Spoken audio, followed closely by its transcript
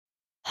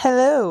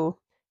Hello.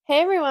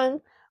 Hey everyone,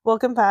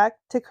 Welcome back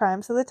to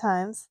Crimes of the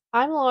Times.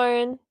 I'm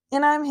Lauren.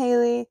 And I'm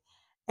Haley.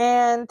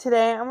 And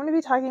today I'm going to be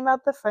talking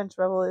about the French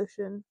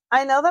Revolution.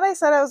 I know that I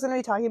said I was going to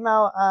be talking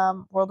about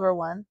World War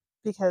One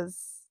because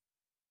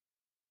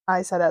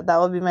I said that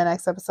would be my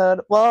next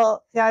episode.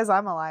 Well, guys,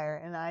 I'm a liar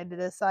and I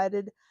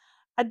decided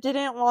I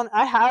didn't want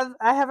I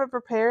have it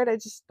prepared. I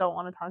just don't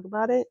want to talk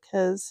about it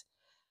cuz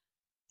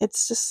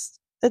it's just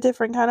a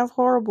different kind of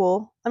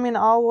horrible. I mean,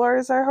 all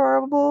wars are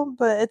horrible,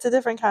 but it's a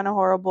different kind of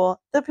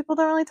horrible that people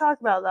don't really talk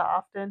about that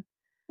often.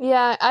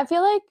 Yeah, I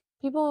feel like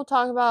people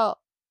talk about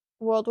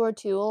World War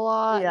II a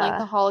lot and like Yeah.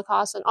 the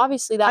Holocaust, and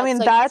obviously I that's mean,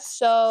 like that's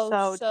so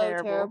so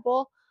terrible.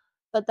 terrible.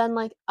 But then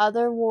like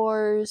other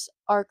wars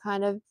are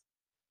kind of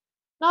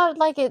not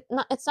like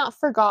it's not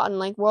forgotten.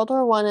 Like World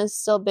War One is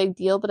still a big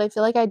deal, but I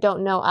feel like I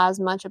don't know as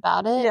much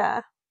about it.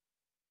 Yeah.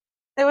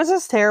 It was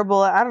just terrible.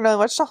 I don't know. I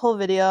watched a whole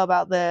video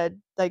about the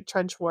like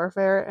trench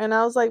warfare and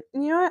I was like,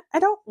 you know what? I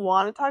don't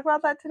want to talk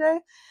about that today.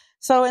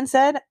 So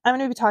instead, I'm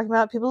going to be talking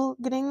about people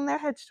getting their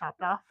heads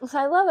chopped off.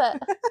 I love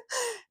it.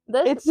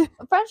 This It's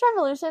French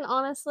Revolution,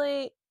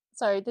 honestly.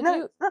 Sorry, did no,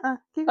 you?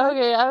 keep going.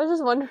 Okay, I was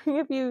just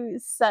wondering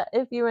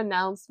if you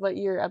announced what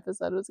your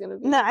episode was gonna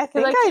No, be I because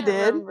think I I can't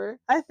did. remember.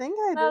 I think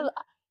I did. No,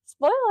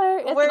 spoiler,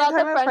 it's We're about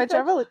talking the about French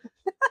Revolution.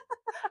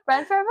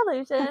 French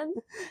Revolution.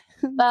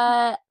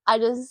 But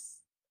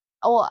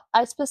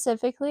I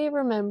specifically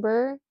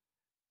remember,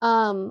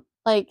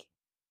 like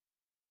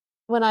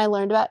when I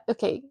learned about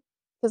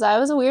because I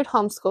was a weird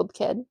homeschooled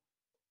kid.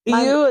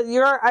 My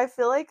You're I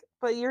feel like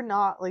but you're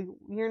not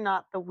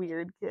the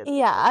weird kid.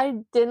 Yeah,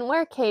 I didn't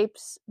wear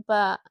capes,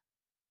 but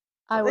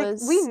I Like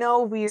we was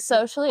know weird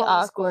socially homeschool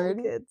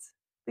awkward. kids.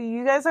 But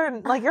you guys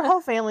are like your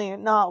whole family are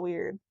not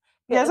weird.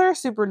 You guys Yes. are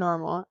super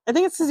normal. I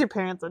think it's because your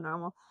parents are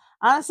normal.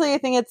 Honestly, I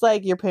think it's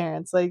like your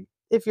parents. Like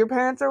if your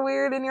parents are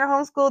weird and you're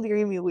homeschooled, you're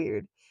gonna be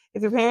weird.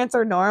 If your parents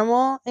are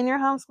normal and you're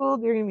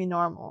homeschooled, you're gonna be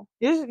normal.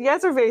 You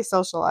guys are very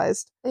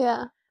socialized.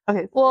 Yeah.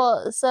 Okay.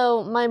 Well,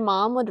 so my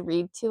mom would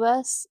read to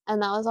us,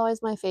 and that was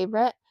always my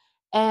favorite.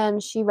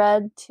 And she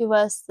read to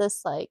us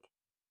this like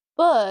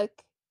book.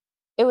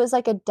 It was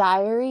like a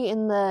diary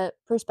in the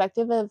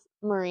perspective of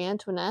Marie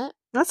Antoinette,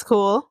 That's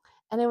cool.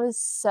 and it was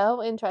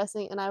so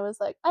interesting. And I was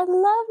like, I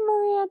love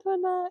Marie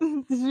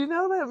Antoinette. Did you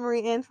know that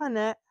Marie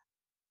Antoinette?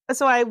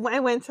 So I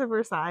went to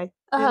Versailles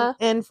Uh-huh.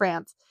 in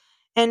France,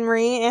 and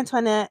Marie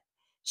Antoinette,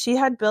 she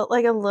had built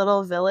like a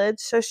little village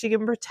so she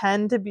can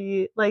pretend to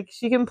be like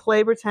she can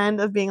play pretend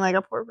of being like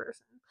a poor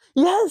person.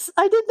 Yes,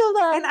 I did know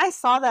And that. I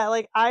saw that,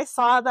 like I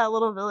saw that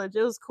little village.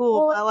 It was cool,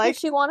 Well, but because like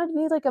she wanted to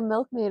be like a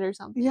milkmaid or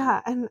something.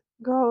 yeah, and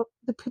girl,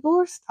 the people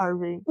were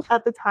starving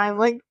at the time.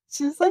 Like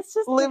she's like It's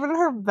just living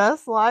her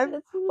best life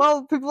it's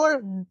while people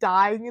are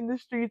dying in the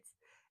streets.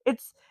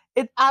 It's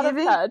it's out of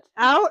giving touch.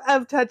 out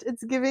of touch.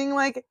 It's giving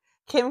like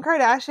Kim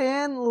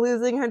Kardashian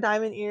losing her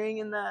diamond earring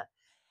in the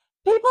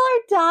People are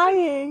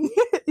dying.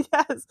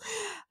 yes,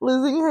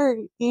 losing her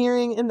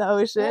earring in the Well,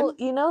 ocean.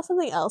 you know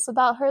something else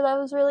about her that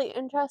was really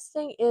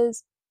interesting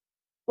is,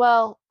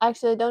 well,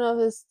 actually, I don't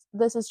know if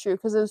this is true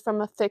because it was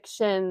from a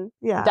fiction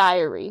Yeah,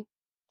 diary,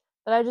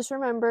 but I just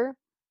remember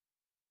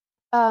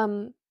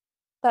um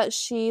that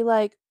she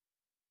like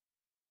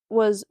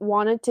was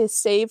wanted to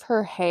save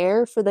her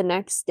hair for the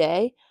next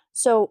day,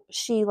 so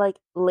she like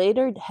laid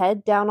her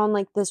head down on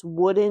like this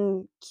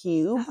wooden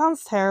cube that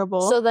sounds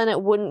terrible. so then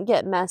it wouldn't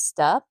get messed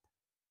up.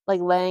 Like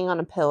laying on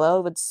a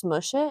pillow would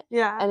smush it.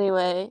 Yeah,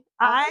 Anyway,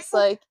 I I was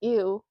like,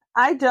 ew.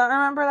 I don't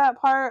remember that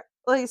part.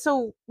 Like,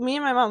 so me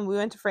and my mom, we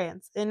went to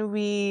France and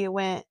we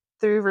went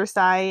through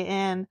Versailles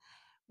and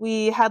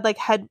we had like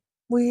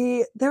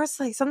there was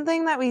like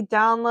something that we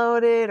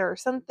downloaded or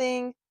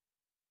something,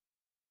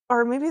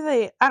 or maybe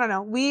I don't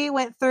know. We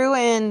went through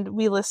and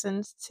we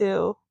listened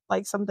to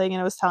like something and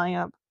it was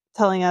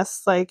telling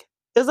us like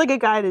it was like a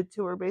guided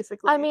tour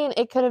basically. I mean,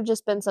 it could have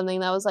just been something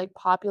that was like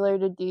popular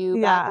to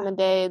do back in Yeah. the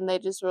day, and they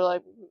just were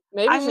like,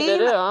 maybe I she did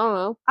mean, it. I don't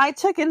know. I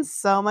took in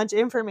so much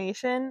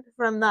information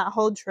from that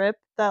whole trip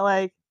that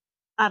like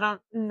I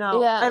don't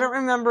know. I Yeah. don't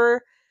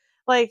remember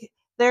like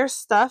there's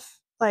stuff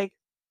like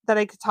that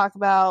I could talk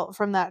about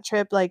from that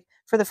trip like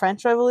for the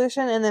French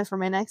Revolution and then for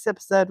my next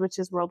episode which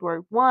is World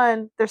War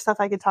 1, there's stuff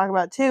I could talk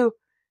about too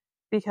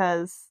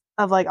because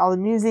of like all the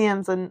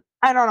museums and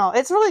I don't know.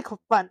 It's really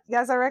fun.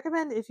 Guys, I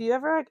recommend if you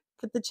ever like,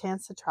 get the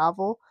chance to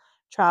travel,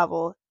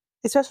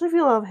 especially if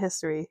you love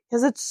history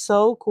because it's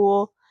so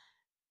cool.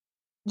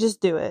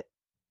 Just do it.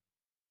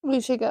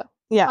 We should go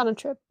Yeah, on a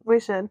trip. we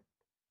should.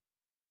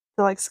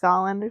 To like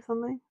Scotland or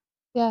something.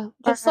 Yeah.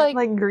 Or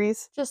like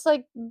Greece. Just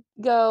like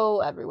go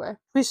everywhere.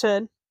 We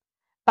should.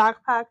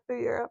 Backpack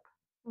through Europe.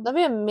 That'd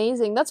be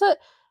amazing. That's what,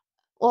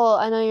 well,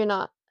 I know you're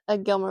not a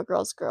Gilmore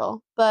Girls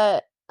girl,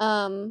 but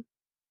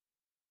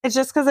It's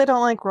just because I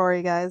don't like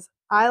Rory, guys.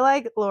 I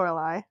like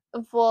Lorelai.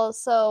 well,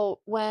 so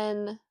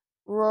when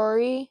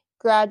Rory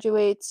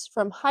graduates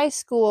from high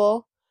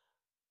school,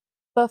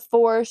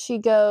 before she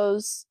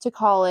goes to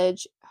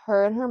college,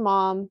 her and her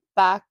mom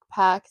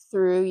backpack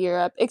through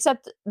Europe.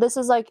 Except this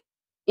is like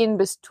in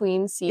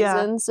between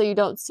seasons, so you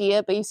don't see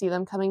it, but you see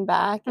them coming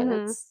back, and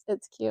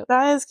it's cute.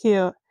 That is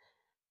cute.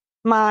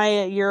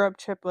 My Europe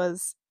trip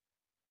was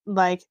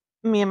like,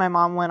 me and my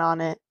mom went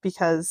on it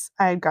because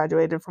I had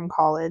graduated from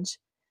college.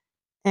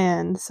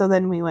 And so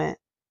then we went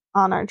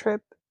on our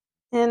trip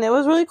and it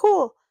was really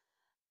cool.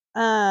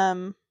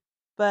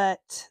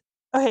 But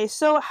okay,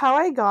 so how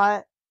I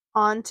got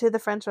onto the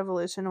French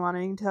Revolution and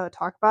wanting to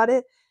talk about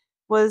it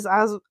was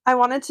I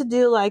wanted to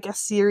do like a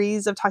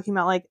series of talking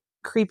about like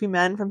creepy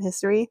men from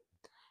history.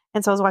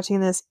 And so I was watching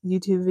this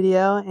YouTube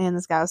video and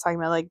this guy was talking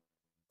about like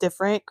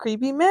different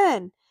creepy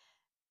men.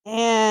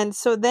 And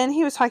so then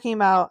he was talking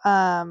about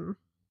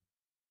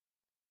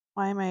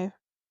why am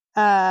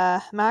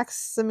I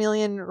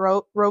Maximilian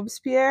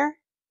Robespierre.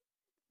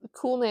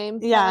 Cool name.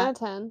 Yeah. 10 out of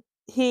 10.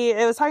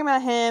 It was talking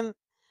about him,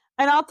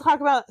 and I'll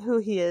talk about who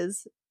he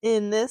is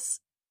in this,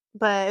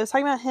 but it was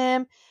talking about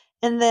him,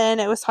 and then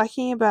it was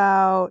talking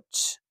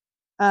about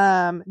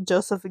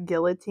Joseph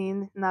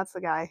Guillotine, and that's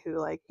the guy who,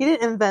 like, he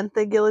didn't invent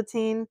the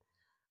guillotine,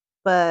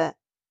 but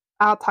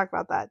I'll talk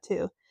about that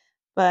too.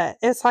 But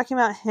it was talking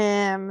about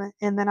him,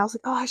 and then I was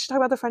like, oh, I should talk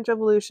about the French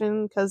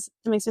Revolution because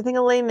it makes me think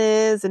of Les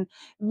Mis and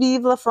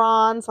Vive la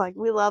France. Like,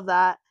 we love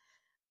that.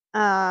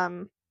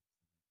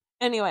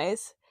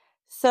 Anyways,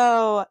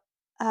 so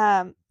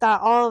that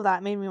all of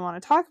that made me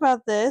want to talk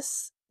about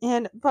this,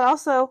 but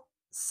also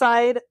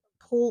I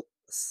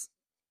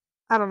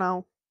don't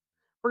know.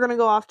 We're gonna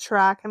go off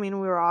track. I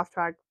mean, we were off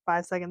track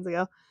 5 seconds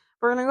ago.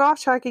 We're gonna go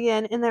off track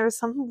again, and there was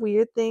some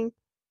weird thing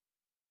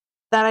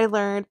that I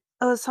learned.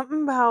 It was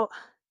something about,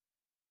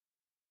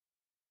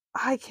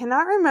 I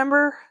cannot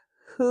remember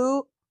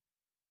who.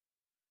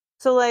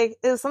 So like,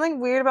 it was something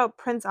weird about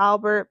Prince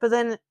Albert, but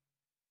then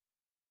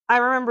I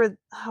remember,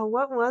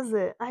 what was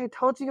it? I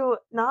told you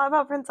not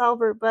about Prince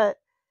Albert, but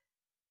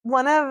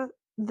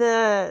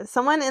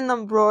someone in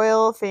the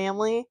royal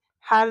family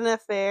had an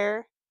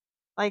affair,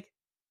 like,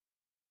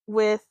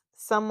 with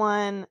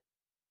someone.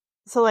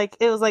 So like,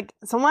 it was like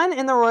someone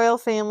in the royal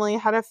family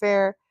had an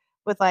affair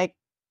with like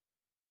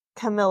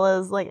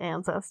Camilla's like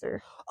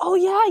ancestor. Oh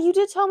yeah, you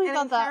did tell me And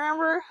about that. I can't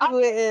remember who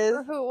it is. I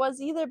don't remember who it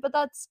was either, but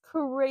that's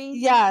crazy.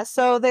 Yeah,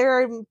 so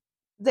there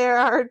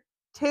are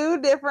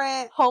two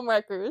different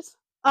homewreckers.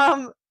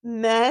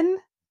 Men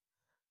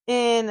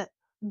in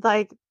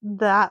like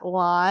that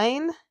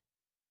line.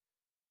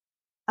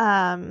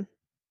 Yeah,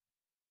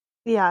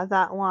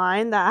 that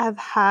line that have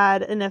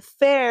had an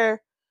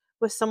affair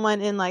with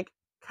someone in like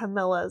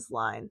Camilla's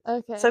line.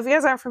 Okay. So if you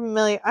guys aren't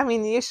familiar, I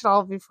mean, you should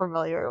all be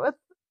familiar with.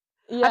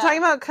 Yeah. I'm talking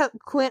about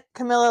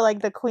Camilla,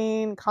 like the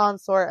Queen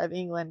Consort of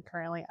England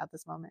currently at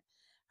this moment.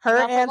 Her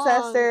Not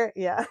ancestor,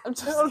 yeah. I'm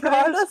just kidding.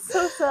 That's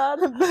so sad.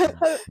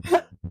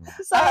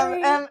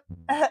 Sorry.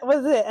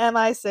 Was it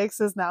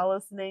MI6 is now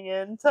listening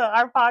in to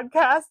our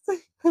podcast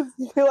because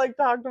you like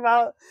talked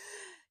about.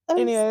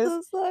 Anyways,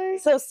 I'm so sorry.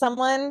 So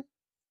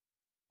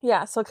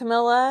so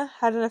Camilla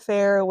had an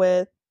affair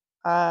with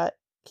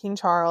King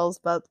Charles,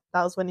 but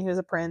that was when he was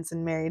a prince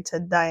and married to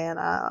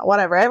Diana.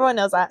 Whatever, everyone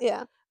knows that.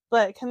 Yeah.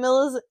 But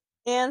Camilla's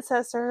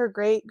ancestor, her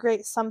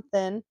great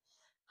something,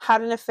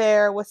 had an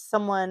affair with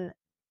someone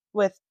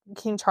with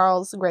King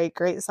Charles'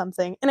 great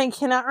something. And I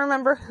cannot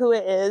remember who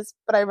it is,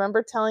 but I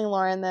remember telling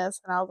Lauren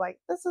this, and I was like,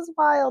 this is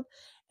wild.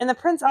 And the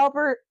Prince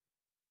Albert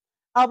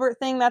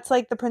thing, that's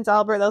like the Prince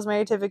Albert that was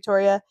married to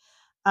Victoria.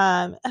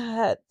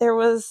 There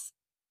was,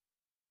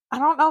 I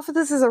don't know if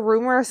this is a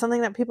rumor or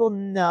something that people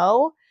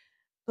know,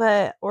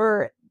 but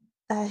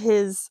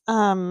his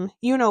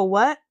you know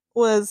what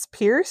was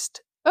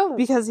pierced. Oh,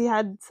 because he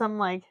had some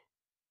like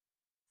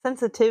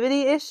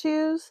sensitivity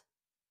issues.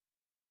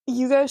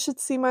 You guys should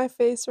see my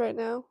face right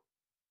now.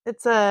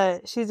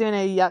 She's doing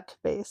a yuck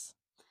face.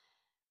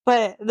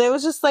 But there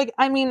was just like,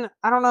 I mean,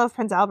 I don't know if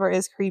Prince Albert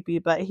is creepy,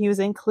 but he was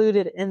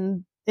included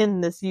in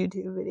this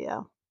YouTube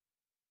video.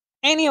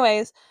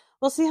 Anyways,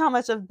 we'll see how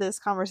much of this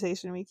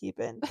conversation we keep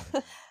in.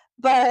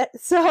 But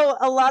so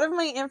a lot of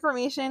my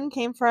information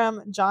came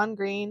from John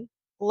Green.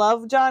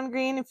 Love John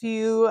Green. If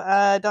you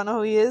don't know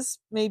who he is,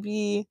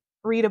 maybe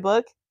read a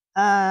book.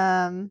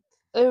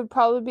 It would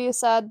probably be a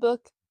sad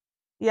book.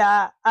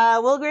 Yeah.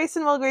 Will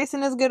Grayson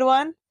is a good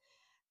one.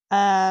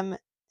 And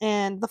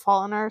The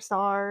Fault in Our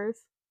Stars.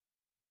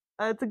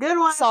 It's a good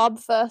one. Sob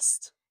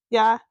Fest.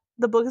 Yeah.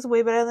 The book is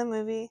way better than the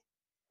movie.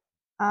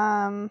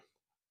 I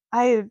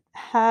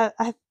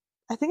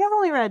think I've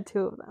only read 2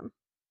 of them.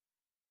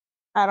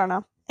 I don't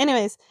know.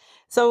 Anyways,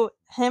 so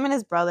him and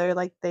his brother,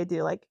 like, they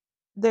do, like,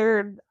 I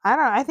don't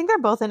know, I think they're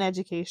both in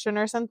education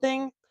or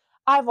something.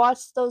 I've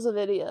watched those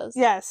videos.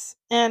 Yes,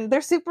 and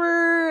they're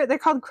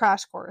called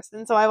Crash Course,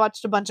 and so I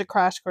watched a bunch of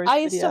Crash Course videos. I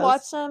used to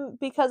watch them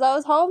because I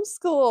was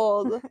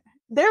homeschooled.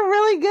 They're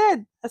really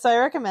good, so I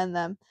recommend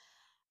them.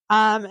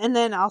 And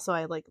then also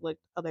I like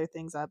looked other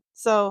things up.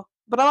 So,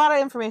 but a lot of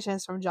information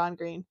is from John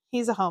Green.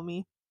 He's a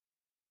homie.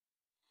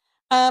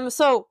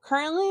 So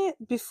currently,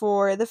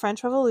 before the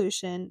French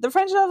Revolution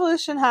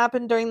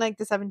happened during like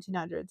the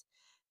 1700s.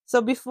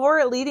 So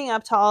before, leading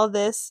up to all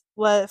this,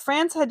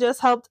 France had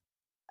just helped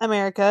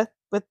America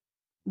with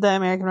the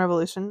American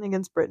Revolution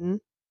against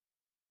Britain.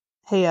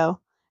 Heyo,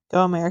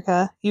 go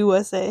America,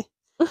 USA.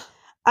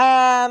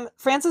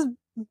 France is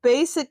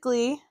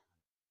basically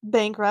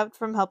bankrupt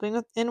from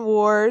helping in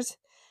wars,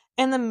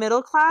 and the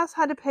middle class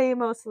had to pay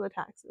most of the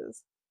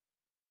taxes.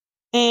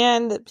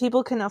 And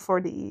people couldn't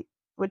afford to eat,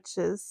 which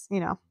is,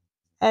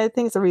 I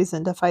think it's a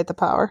reason to fight the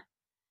power.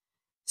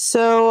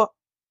 So,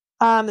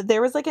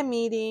 there was like a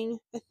meeting,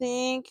 I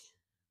think.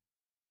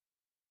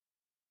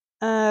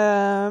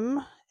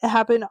 It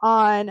happened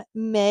on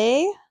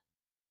May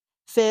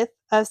 5th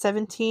of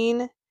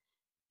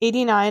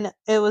 1789.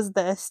 It was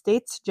the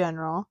Estates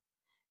General,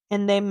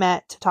 and they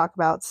met to talk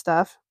about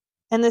stuff.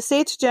 And the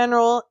Estates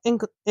General,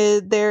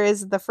 there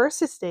is the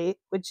first estate,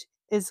 which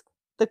is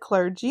the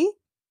clergy.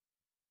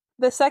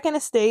 The second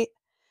estate,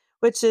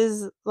 which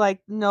is like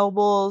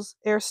nobles,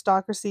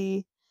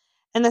 aristocracy,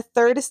 and the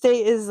third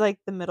estate is like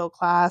the middle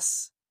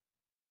class.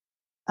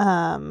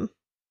 The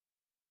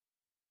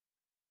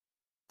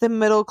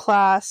middle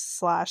class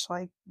 /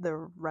 like the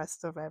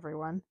rest of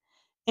everyone.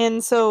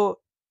 And so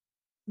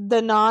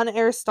the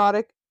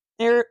non-aristocratic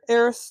no,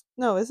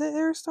 is it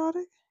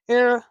aristocratic?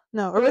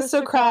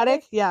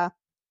 Aristocratic? Yeah.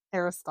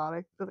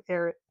 Aristotic.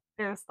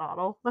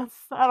 Aristotle.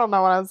 I don't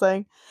know what I'm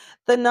saying.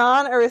 The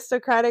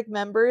non-aristocratic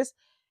members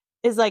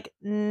is like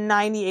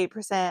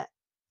 98%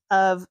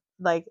 of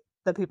like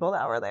the people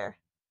that were there.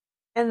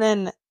 And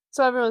then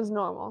so everyone's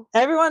normal.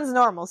 Everyone's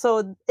normal.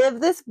 So if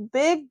this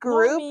big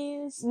group,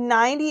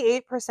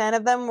 98%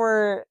 of them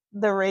were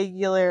the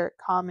regular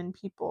common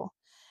people.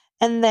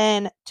 And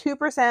then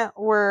 2%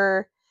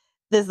 were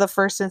the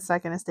first and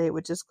second estate,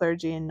 which is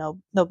clergy and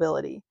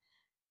nobility.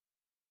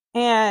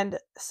 And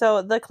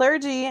so the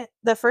clergy,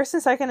 the first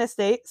and second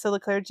estate, so the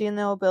clergy and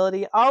the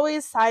nobility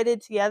always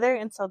sided together,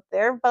 and so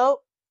their vote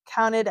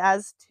counted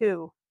as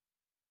 2.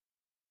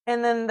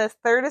 And then the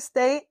third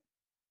estate,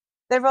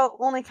 their vote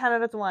only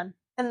counted as 1.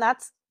 And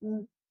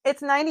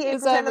it's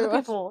 98% of the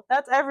people.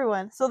 That's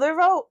everyone. So their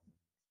vote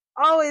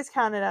always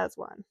counted as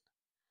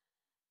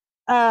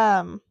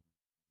 1.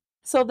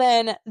 So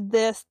then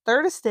this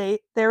third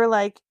estate, they were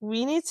like,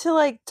 we need to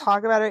like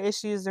talk about our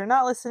issues. They're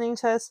not listening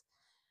to us.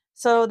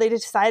 So they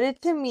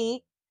decided to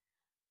meet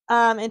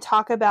and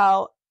talk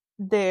about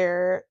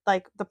their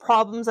like the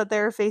problems that they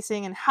were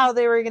facing and how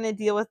they were going to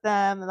deal with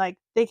them. Like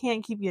they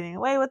can't keep getting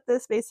away with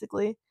this,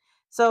 basically.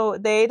 So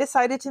they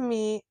decided to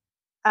meet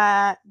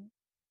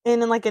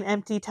in like an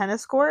empty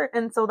tennis court,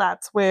 and so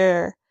that's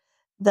where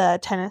the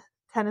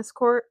tennis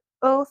court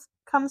oath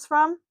comes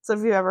from. So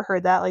if you ever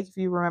heard that, like if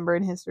you remember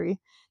in history,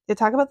 they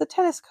talk about the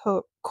tennis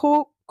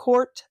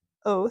court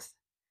oath.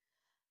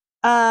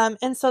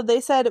 And so they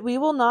said, we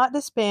will not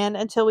disband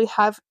until we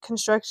have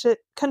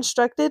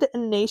constructed a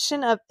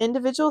nation of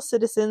individual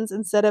citizens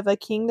instead of a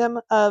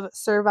kingdom of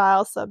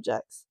servile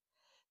subjects.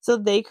 So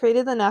they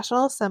created the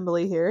National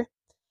Assembly here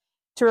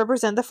to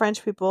represent the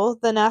French people.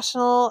 The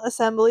National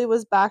Assembly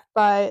was backed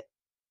by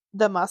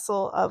the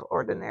muscle of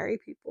ordinary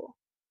people.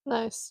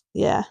 Nice.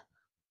 Yeah.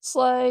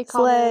 Slay.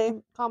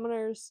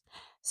 Commoners.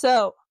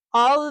 So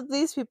all of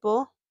these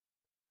people,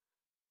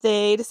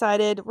 they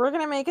decided, we're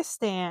going to make a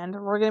stand.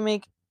 We're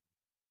going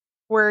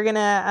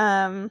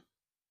to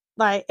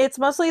like it's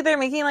mostly they're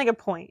making like a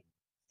point,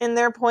 and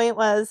their point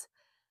was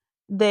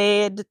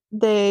they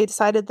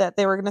decided that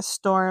they were going to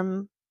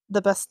storm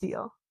the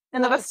Bastille,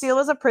 and the Bastille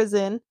was a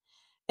prison,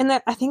 and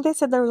I think they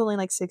said there was only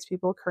like 6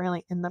 people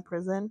currently in the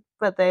prison,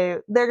 but they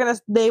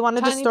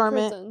wanted to storm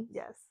prison. It.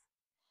 Yes.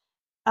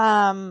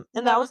 And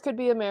that could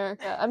be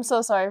America. I'm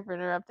so sorry for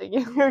interrupting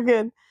you. You're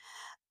good.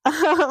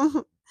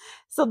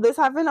 So this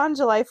happened on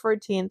July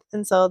 14th,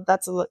 and so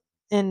that's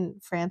in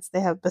France they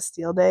have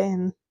Bastille Day,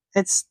 and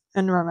it's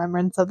in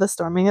remembrance of the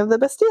storming of the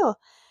Bastille.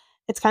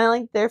 It's kind of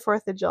like their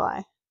 4th of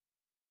July,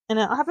 and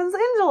it happens in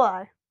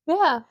July.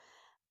 Yeah.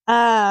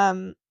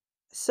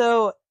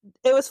 So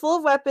it was full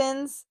of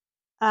weapons,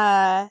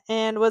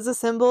 and was a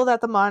symbol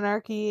that the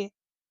monarchy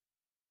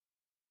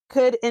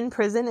could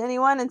imprison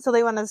anyone, and so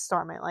they wanted to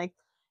storm it, like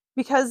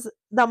because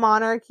the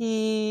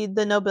monarchy,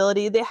 the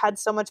nobility, they had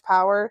so much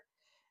power.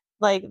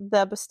 Like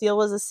the Bastille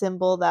was a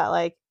symbol that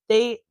like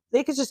they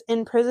could just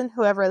imprison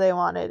whoever they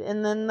wanted,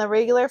 and then the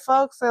regular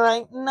folks are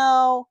like,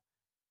 no,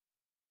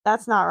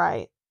 that's not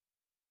right,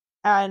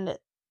 and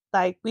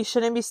like we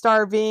shouldn't be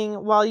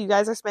starving while you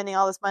guys are spending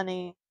all this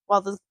money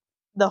while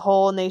the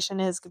whole nation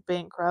is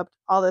bankrupt,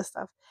 all this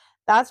stuff.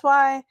 That's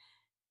why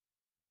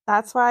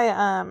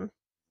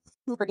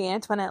Marie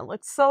Antoinette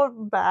looks so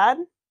bad.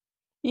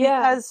 Yeah,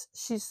 because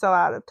she's so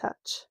out of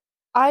touch.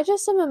 I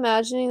just am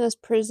imagining this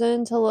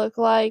prison to look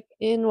like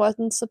in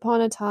Once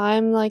Upon a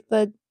Time, like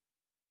the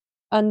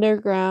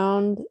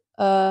underground.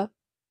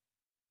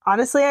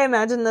 Honestly, I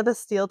imagine the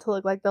Bastille to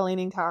look like the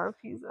Leaning Tower of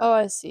Pisa. Oh,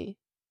 I see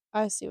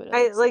what it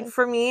looks like.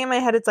 For me, in my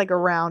head, it's like a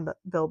round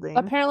building.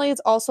 Apparently,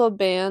 it's also a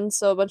band,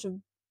 so a bunch of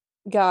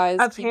guys.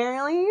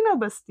 Apparently, you know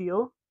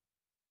Bastille.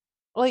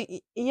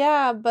 Like,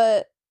 yeah,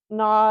 but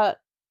not.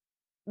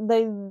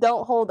 They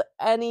don't hold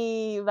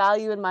any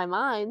value in my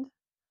mind.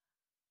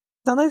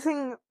 Don't they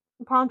sing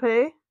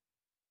Pompeii?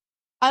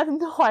 I have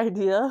no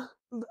idea.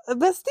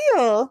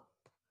 Bastille.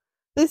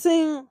 They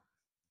sing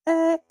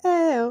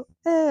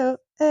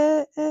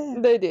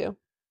They do.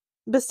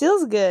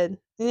 Bastille's good.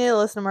 You need to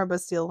listen to more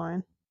Bastille,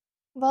 Lauren.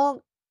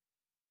 Well,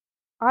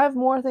 I have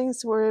more things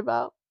to worry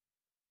about.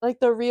 Like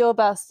the real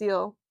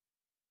Bastille.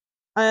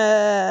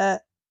 Because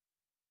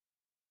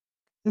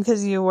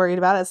you worried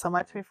about it so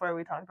much before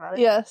we talked about it.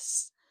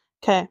 Yes.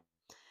 Okay.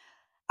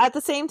 At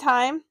the same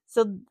time,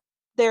 so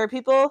there are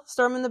people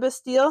storming the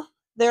Bastille.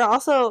 There are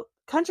also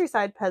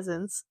countryside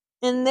peasants,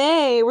 and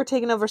they were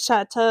taking over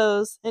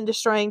chateaus and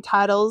destroying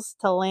titles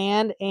to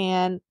land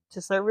and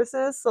to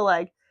services. So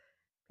like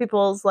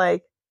people's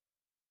like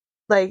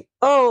like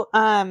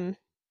a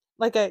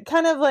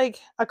kind of like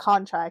a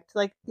contract.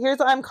 Like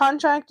I'm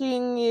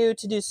contracting you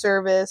to do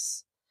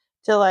service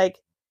to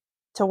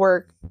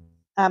work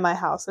at my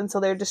house. And so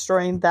they're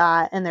destroying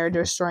that, and they're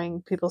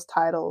destroying people's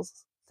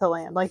titles to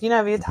land. Like, you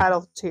have a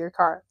title to your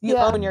car. You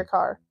own your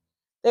car.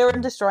 They were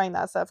destroying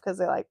that stuff because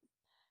they're like,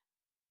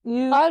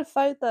 I'd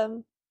fight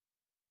them.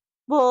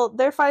 Well,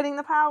 they're fighting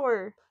the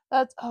power.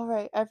 That's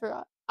right. I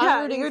forgot.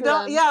 I'm rooting for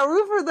them. Yeah,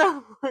 root for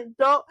them.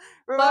 Don't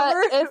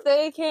remember. But if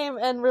they came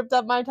and ripped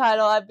up my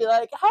title, I'd be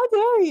like, how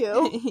dare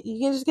you? You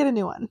can just get a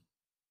new one.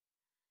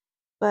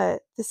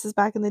 But this is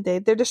back in the day.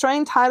 They're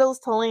destroying titles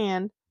to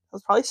land. It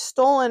was probably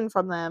stolen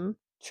from them.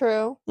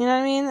 True. You know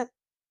what I mean?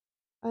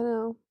 I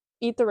know.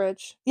 Eat the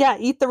rich. Yeah,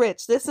 eat the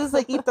rich. This is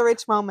like eat the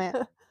rich moment.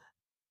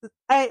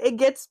 It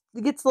gets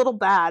a little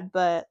bad,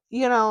 but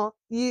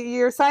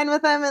you're signed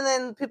with them, and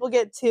then people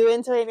get too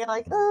into it, and you're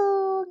like,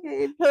 oh,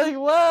 okay. You're like,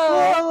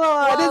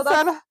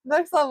 whoa,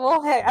 next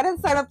level. Hey, I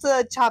didn't sign up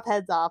to chop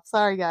heads off.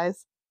 Sorry,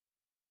 guys.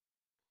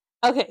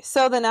 Okay,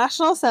 so the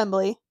National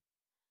Assembly,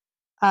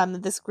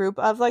 this group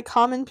of like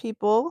common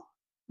people,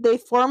 they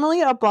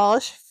formally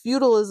abolished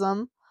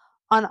feudalism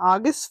on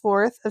August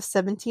 4th of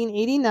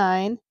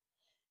 1789,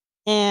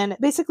 and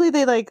basically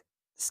they like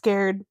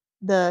scared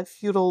the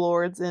feudal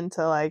lords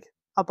into like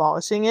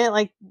abolishing it.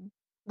 Like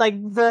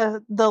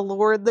the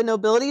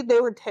nobility,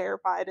 they were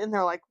terrified, and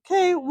they're like,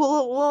 okay,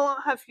 we'll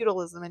not have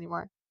feudalism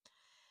anymore.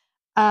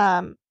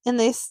 And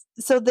this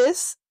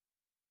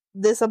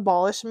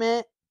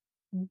abolishment,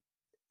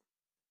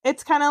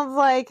 it's kind of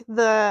like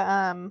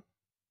the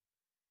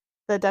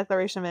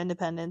Declaration of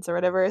Independence or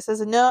whatever. It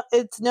says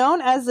it's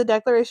known as the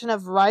Declaration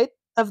of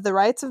the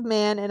Rights of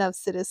Man and of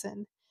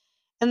Citizen.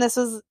 And this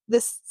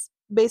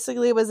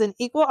basically was an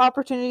equal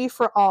opportunity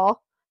for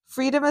all,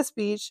 freedom of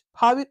speech,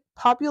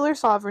 popular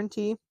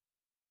sovereignty,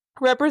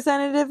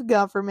 representative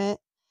government.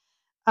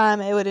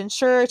 It would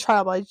ensure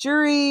trial by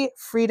jury,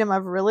 freedom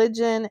of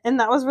religion, and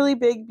that was really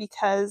big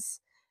because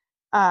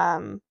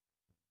France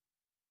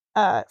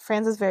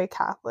is very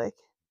Catholic,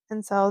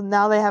 and so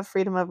now they have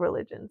freedom of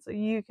religion, so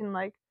you can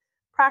like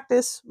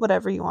practice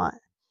whatever you want.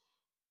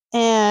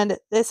 And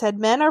they said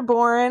men are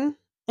born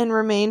and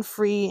remain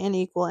free and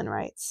equal in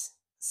rights.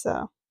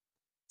 So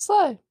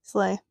Slay.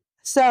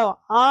 So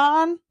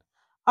on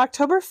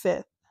October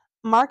 5th,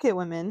 market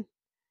women,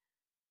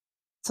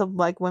 so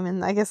like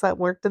women, I guess that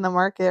worked in the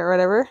market or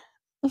whatever,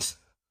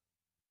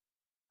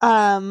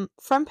 from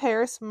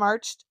Paris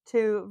marched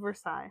to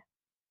Versailles.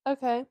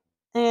 Okay.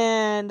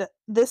 And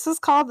this is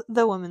called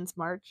the Women's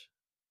March.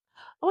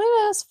 Oh my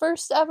goodness,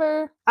 first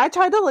ever. I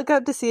tried to look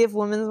up to see if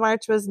Women's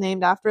March was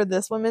named after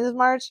this Women's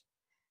March,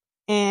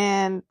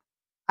 and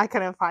I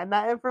couldn't find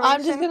that information.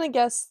 I'm just gonna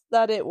guess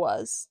that it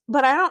was.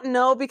 But I don't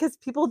know because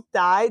people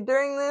died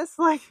during this.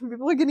 Like,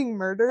 people are getting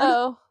murdered.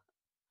 Oh.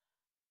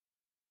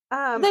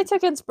 They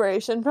took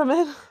inspiration from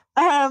it.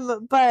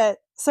 But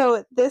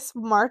so this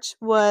march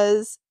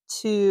was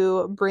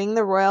to bring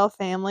the royal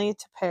family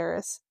to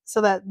Paris so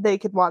that they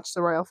could watch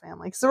the royal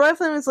family. Because the royal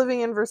family was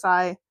living in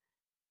Versailles,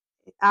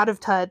 out of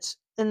touch,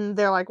 and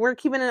they're like, we're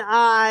keeping an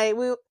eye.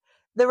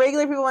 The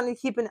regular people wanted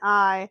to keep an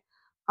eye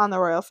on the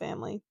royal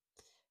family.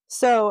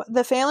 So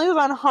the family was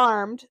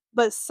unharmed,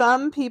 but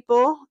some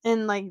people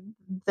in like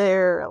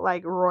their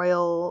like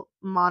royal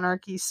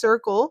monarchy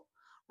circle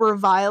were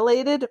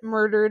violated,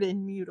 murdered,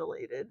 and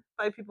mutilated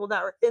by people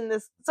that were in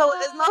this. So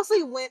it's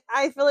mostly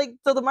I feel like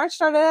so the march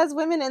started as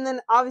women, and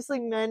then obviously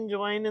men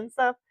joined and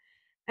stuff.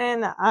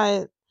 And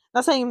I'm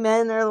not saying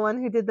men are the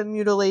one who did the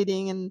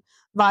mutilating and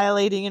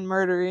violating and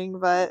murdering,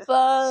 but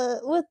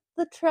with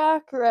the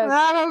track record,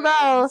 I don't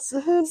know.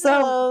 Who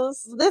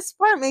knows? This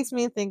part makes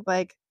me think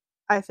like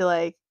I feel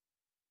like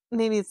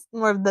maybe it's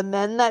more of the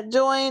men that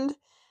joined,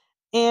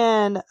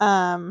 and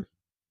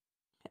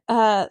heads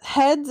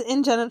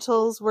and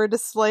genitals were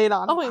displayed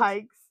on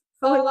pikes.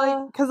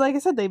 So because like I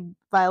said, they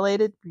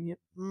violated,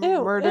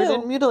 murdered,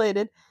 and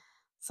mutilated.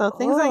 So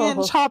things are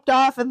getting chopped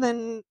off and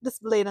then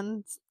displayed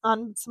on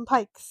some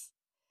pikes.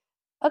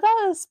 I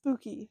thought it was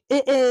spooky.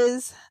 It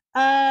is.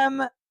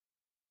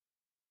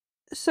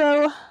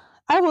 So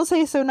I will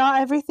say, so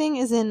not everything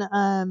is in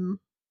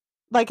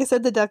like I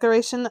said, the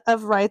Declaration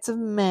of Rights of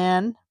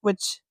Man,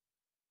 which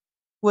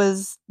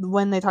was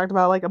when they talked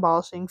about like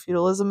abolishing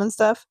feudalism and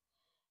stuff.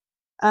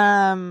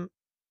 They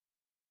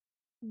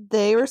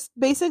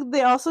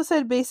also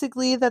said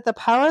basically that the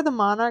power of the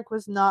monarch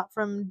was not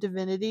from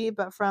divinity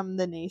but from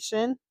the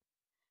nation.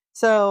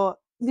 So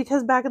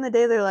because back in the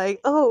day they're like,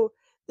 oh,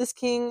 this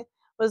king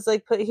was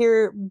like put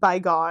here by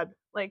God.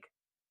 Like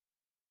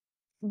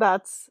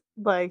that's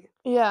like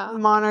Yeah.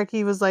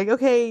 monarchy was like,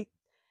 okay,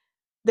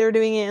 they're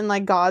doing it in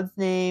like God's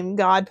name.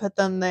 God put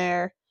them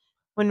there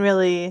when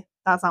really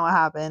that's not what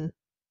happened.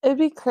 It'd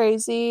be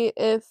crazy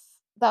if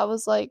that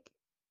was like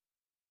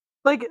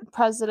Like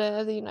President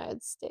of the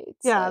United States.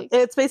 yeah, Like,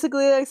 it's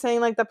basically like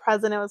saying like the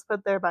president was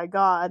put there by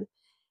God.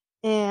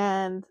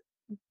 And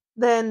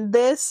then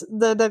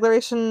the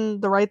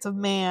Declaration the Rights of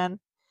Man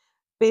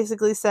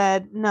basically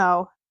said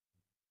no,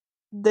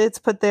 it's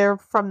put there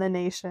from the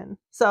nation.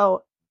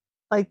 So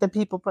like the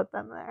people put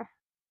them there.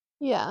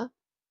 yeah.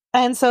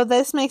 And so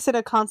this makes it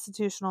a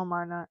constitutional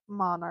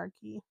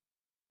monarchy.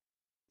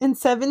 In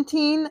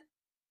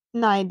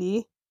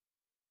 1790,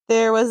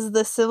 there was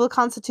the Civil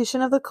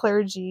Constitution of the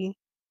Clergy,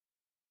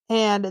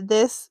 and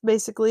this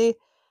basically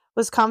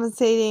was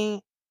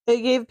compensating,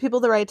 it gave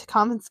people the right to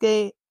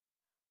confiscate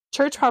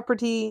church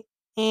property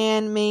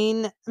and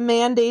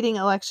mandating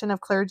election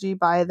of clergy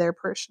by their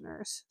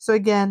parishioners. So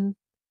again,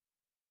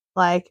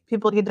 like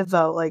people get to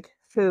vote like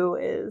who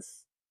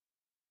is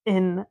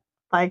in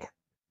like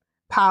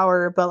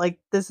power, but like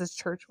this is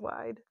church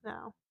wide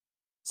now.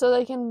 So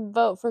they can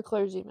vote for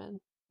clergymen.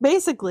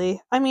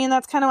 Basically, I mean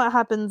that's kind of what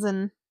happens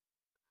in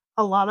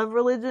a lot of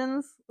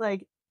religions.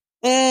 Like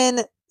in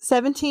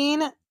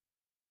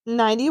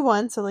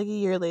 1791, so like a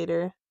year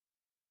later,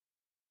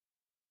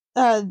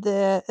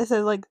 it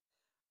says like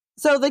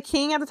so the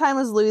king at the time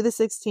was Louis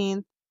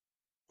XVI.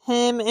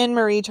 Him and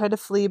Marie tried to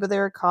flee, but they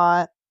were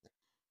caught.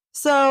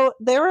 So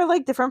there were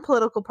like different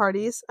political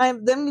parties.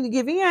 I'm giving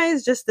you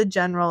guys just the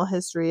general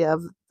history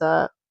of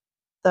the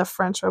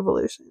French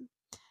Revolution.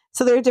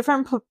 So there were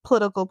different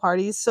political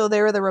parties. So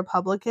there were the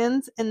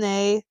Republicans, and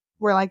they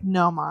were like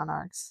no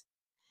monarchs,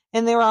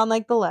 and they were on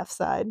like the left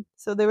side.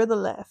 So they were the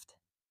left.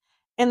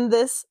 And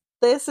this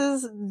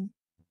is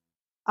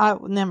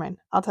never mind.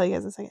 I'll tell you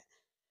guys in a second.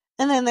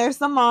 And then there's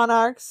the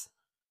monarchs.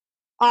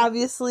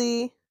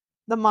 Obviously,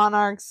 the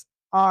monarchs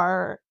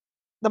are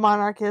the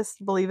monarchists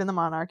believe in the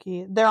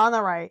monarchy. They're on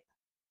the right.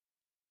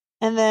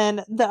 And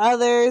then the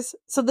others,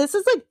 so this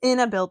is like in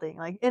a building.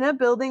 Like in a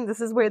building, this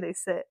is where they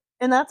sit.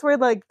 And that's where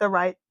like the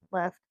right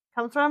left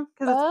comes from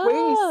because it's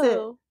where you sit.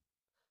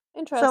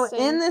 Interesting. So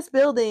in this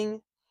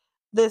building,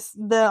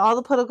 all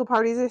the political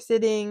parties are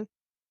sitting.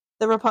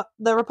 The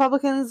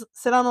Republicans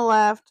sit on the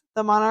left,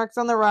 the monarchs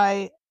on the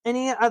right.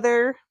 Any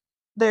other,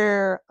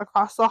 they're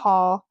across the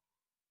hall.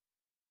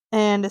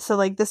 And so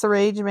like this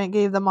arrangement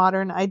gave the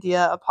modern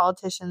idea of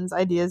politicians'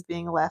 ideas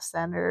being left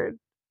centered,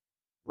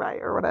 right,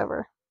 or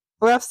whatever.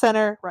 Left,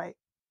 center, right.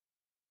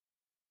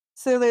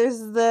 So there's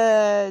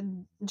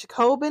the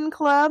Jacobin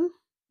Club.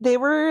 They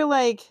were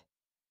like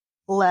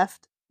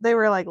left. They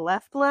were like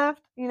left.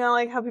 You know,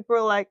 like how people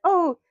were like,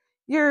 oh,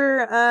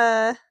 you're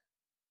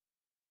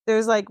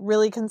there's like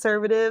really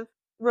conservative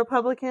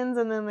Republicans,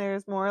 and then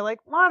there's more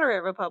like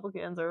moderate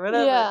Republicans or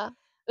whatever. Yeah.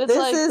 It's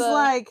this is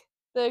like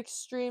the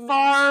extreme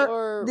far,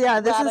 or yeah,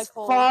 radical. this is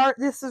far,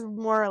 this is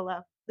more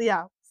left.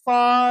 Yeah,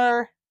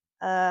 far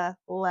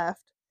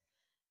left.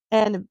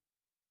 And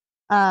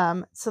so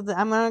I'm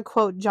going to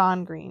quote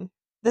John Green.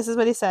 This is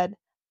what he said.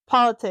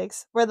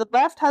 Politics, where the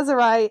left has a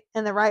right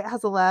and the right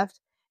has a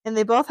left, and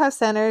they both have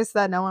centers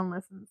that no one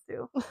listens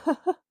to.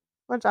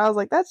 Which I was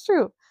like, that's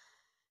true.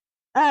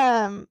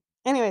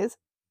 Anyways,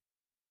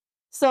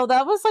 so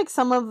that was like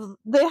some of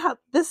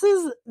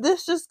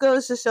this just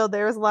goes to show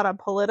there was a lot of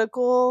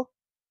political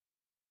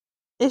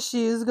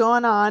issues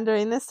going on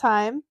during this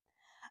time.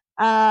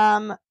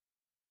 And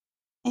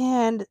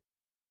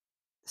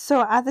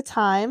so at the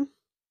time,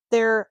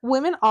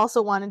 women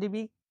also wanted to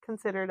be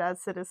considered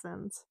as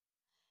citizens.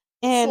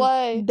 And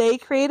Slay. they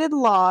created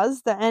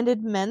laws that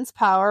ended men's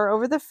power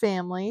over the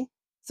family.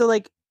 So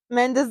like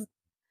men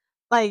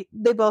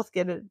they both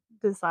get to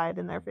decide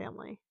in their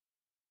family.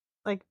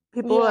 Like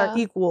people are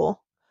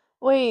equal.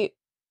 Wait,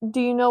 do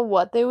you know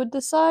what they would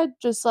decide?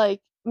 Just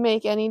like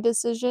make any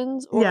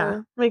decisions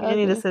or make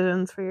any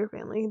decisions for your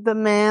family. The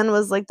man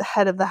was like the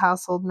head of the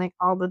household, make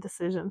all the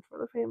decisions for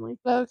the family.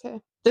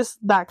 Okay.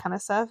 Just that kind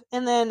of stuff.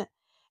 And then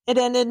it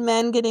ended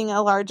men getting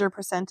a larger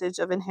percentage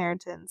of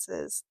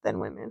inheritances than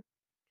women.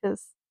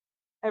 Because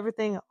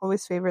everything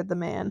always favored the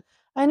man.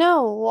 I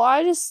know. Well,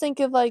 I just think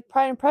of like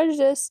Pride and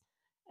Prejudice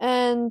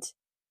and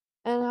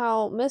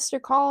how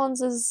Mr.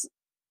 Collins is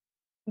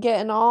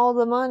getting all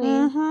the money.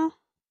 Mm-hmm.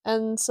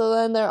 And so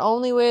then their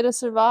only way to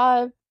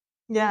survive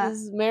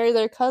is marry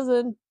their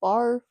cousin.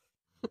 Barf.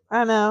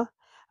 I know.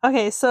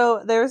 Okay,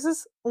 so there's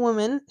this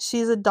woman.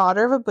 She's a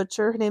daughter of a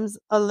butcher. Her name's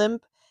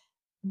Olympe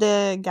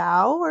de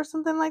Gaulle or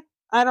something like.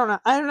 I don't know.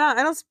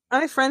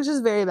 My French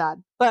is very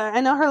bad, but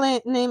I know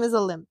her name is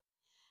Olympe.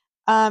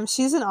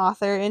 She's an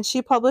author, and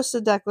she published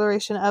the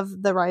Declaration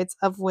of the Rights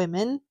of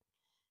Women.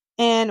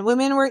 And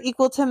women were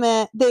equal to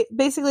men. They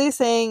basically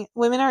saying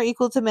women are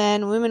equal to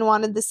men. Women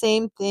wanted the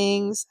same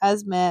things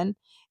as men,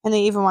 and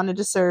they even wanted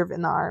to serve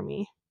in the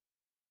army.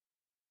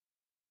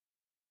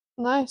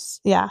 Nice.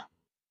 Yeah.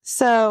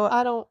 So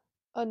I don't.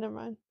 Oh, never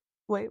mind.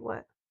 Wait,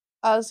 what?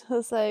 I was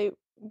gonna say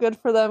good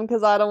for them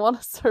because I don't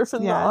want to serve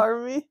in the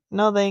army.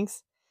 No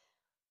thanks.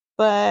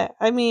 But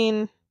I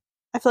mean,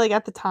 I feel like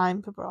at the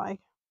time people were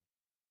like,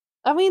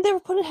 I mean, they were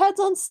putting heads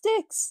on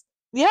sticks.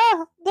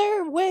 yeah,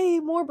 They're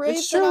way more brave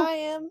it's than true. I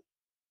am,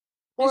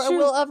 It's or true.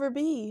 will ever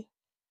be.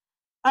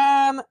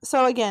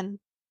 So again,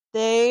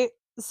 they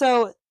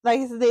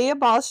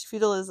abolished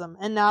feudalism,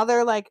 and now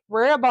they're like,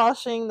 we're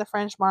abolishing the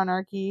French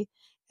monarchy,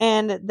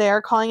 and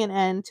they're calling an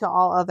end to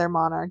all other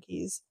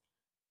monarchies.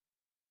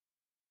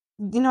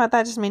 You know what?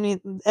 That just made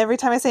me. Every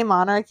time I say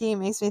monarchy, it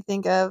makes me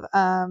think of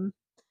uh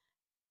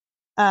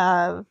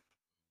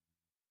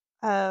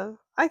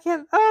I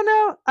can't.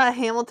 Oh no,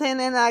 Hamilton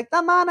and like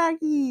the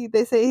monarchy.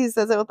 They say he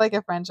says it with like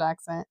a French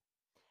accent.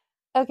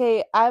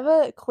 Okay, I have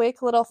a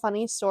quick little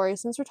funny story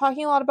since we're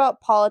talking a lot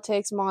about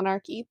politics,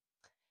 monarchy.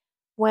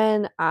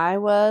 When I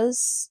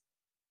was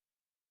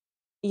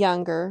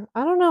younger,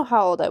 I don't know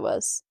how old I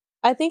was.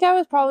 I think I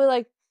was probably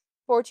like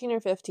 14 or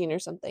 15 or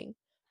something.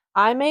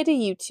 I made a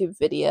YouTube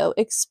video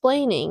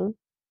explaining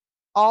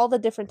all the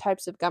different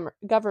types of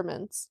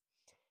governments,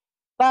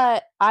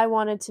 but I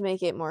wanted to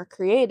make it more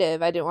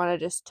creative. I didn't want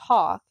to just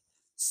talk.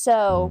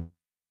 So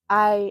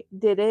I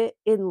did it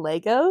in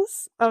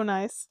Legos. Oh,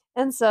 nice.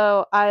 And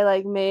so I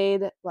like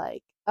made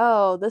like,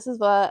 oh, this is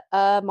what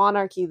a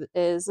monarchy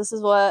is. This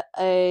is what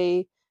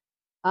a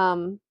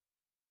um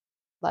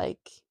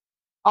like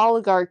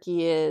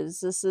oligarchy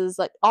is. This is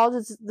like all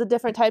the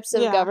different types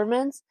of Yeah.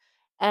 governments.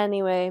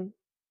 Anyway,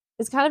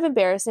 it's kind of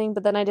embarrassing,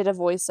 but then I did a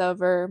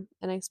voiceover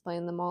and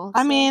explained them all.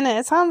 I mean,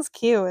 it sounds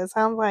cute. It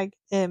sounds like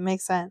it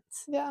makes sense.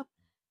 Yeah.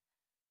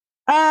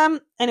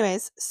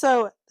 Anyways,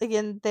 so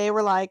again, they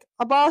were like,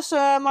 abolish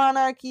the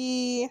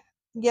monarchy,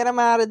 get them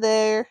out of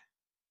there.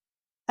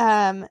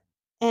 And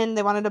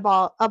they wanted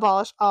to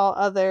abolish all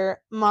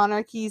other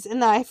monarchies,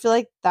 and I feel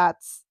like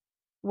that's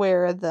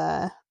where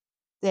the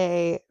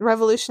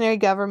revolutionary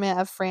government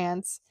of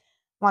France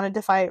wanted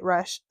to fight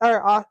Russia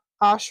or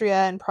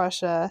Austria and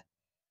Prussia,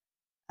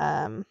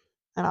 and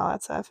all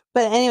that stuff.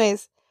 But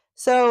anyways,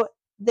 so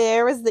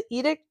there was the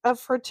Edict of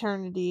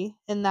Fraternity,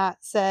 and that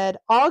said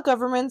all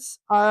governments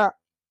are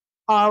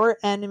our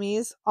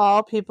enemies,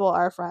 all people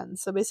are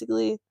friends. So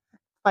basically,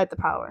 fight the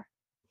power.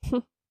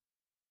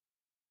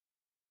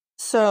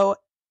 So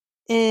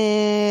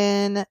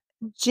in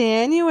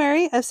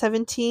January of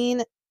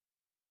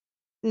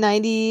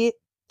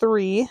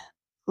 1793,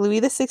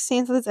 Louis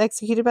XVI was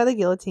executed by the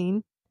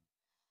guillotine.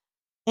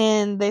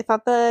 And they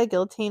thought the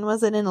guillotine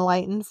was an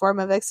enlightened form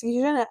of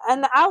execution.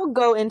 And I'll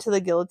go into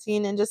the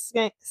guillotine in just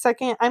a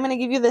second. I'm going to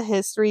give you the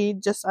history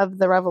just of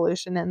the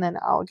revolution, and then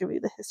I'll give you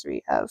the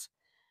history of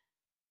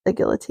the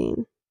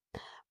guillotine.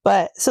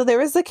 But so there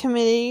was the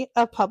Committee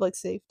of Public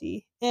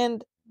Safety,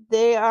 and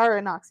they are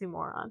an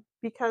oxymoron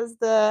because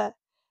the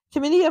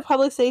Committee of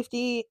Public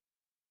Safety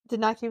did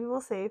not keep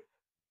people safe.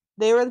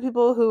 They were the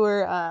people who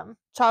were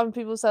chopping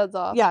people's heads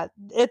off. Yeah,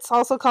 it's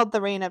also called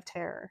the Reign of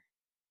Terror.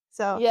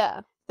 So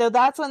yeah, so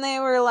that's when they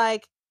were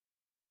like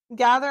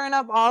gathering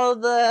up all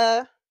of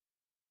the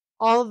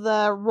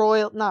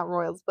not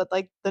royals, but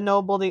like the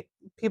noble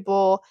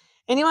people,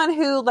 anyone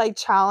who like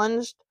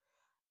challenged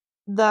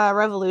the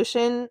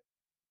revolution.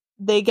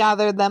 They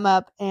gathered them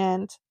up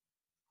and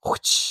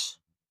whoosh,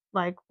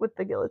 like with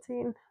the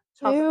guillotine,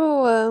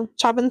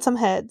 chopping some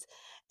heads.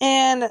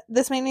 And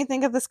this made me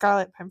think of the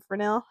Scarlet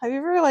Pimpernel. Have you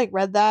ever like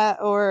read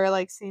that or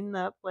like seen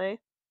the play?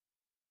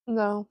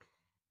 No.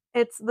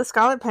 It's the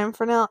Scarlet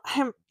Pimpernel.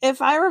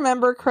 If I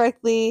remember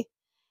correctly,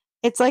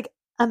 it's like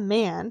a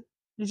man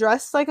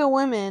dressed like a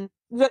woman.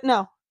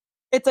 No,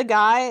 it's a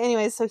guy.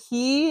 Anyway, so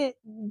he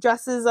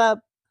dresses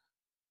up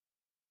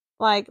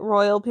like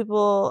royal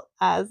people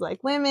as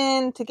like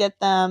women to get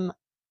them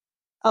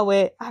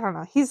away. I don't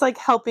know. He's like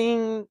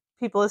helping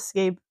people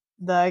escape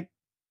the.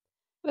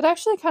 It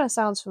actually kind of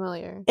sounds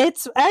familiar.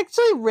 It's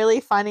actually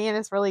really funny and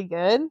it's really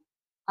good.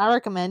 I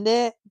recommend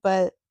it,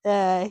 but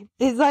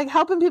he's like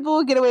helping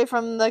people get away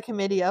from the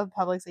Committee of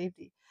Public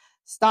Safety.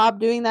 Stop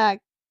doing that.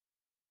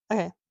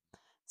 Okay,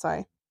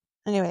 sorry.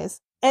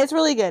 Anyways, it's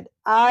really good.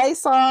 I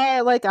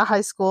saw like a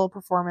high school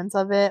performance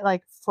of it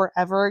like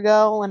forever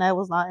ago when I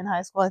was not in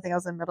high school. I think I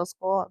was in middle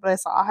school, but I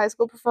saw a high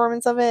school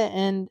performance of it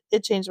and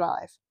it changed my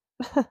life.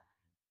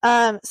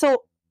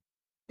 So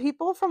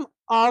people from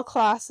all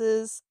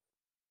classes,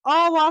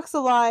 all walks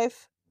of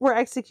life were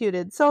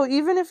executed. So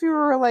even if you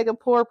were like a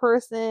poor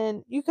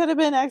person, you could have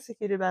been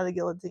executed by the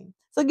guillotine.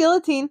 So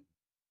guillotine,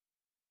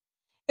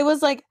 it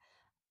was like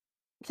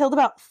killed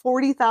about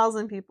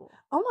 40,000 people.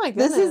 Oh my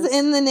goodness. This is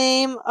in the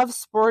name of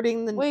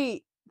sporting the.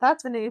 Wait,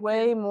 that's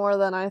way more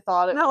than I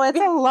thought it. No, it's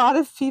a lot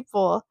of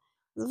people.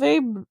 It's very,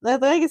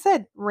 like I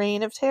said,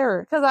 Reign of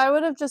Terror. Because I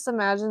would have just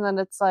imagined that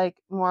it's like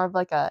more of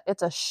like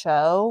it's a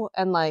show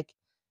and like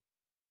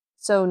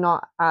so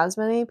not as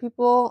many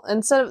people.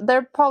 Instead of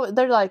they're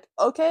like,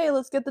 okay,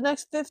 let's get the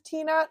next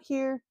 15 out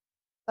here.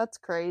 That's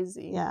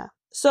crazy. Yeah.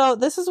 So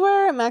this is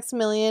where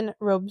Maximilien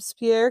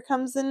Robespierre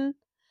comes in.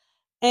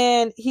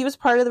 And he was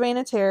part of the Reign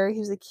of Terror. He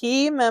was a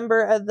key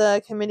member of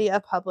the Committee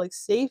of Public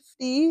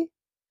Safety.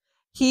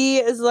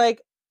 He was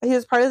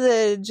part of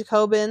the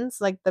Jacobins,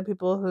 like the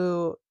people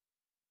who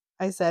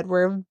I said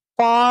were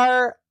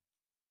far,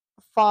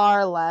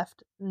 far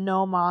left,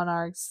 no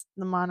monarchs.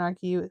 The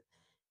monarchy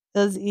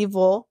is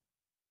evil.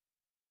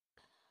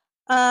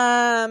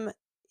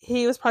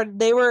 He was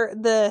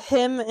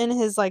him and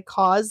his like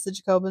cause, the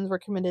Jacobins were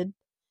committed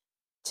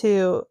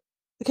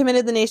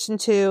the nation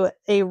to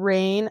a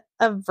reign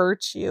of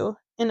virtue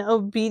in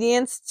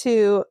obedience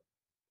to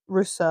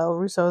Rousseau.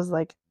 Rousseau is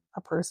like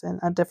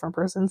a different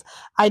person's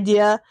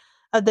idea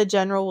of the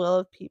general will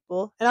of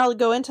people. And I'll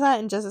go into that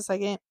in just a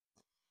second.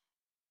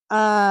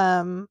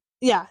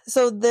 Yeah,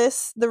 so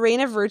the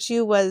reign of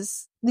virtue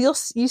was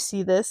you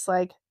see this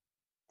like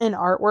in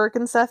artwork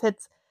and stuff.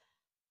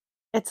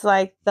 It's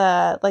like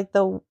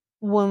the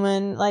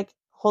woman like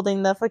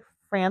holding the like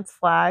France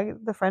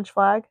flag, the French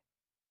flag.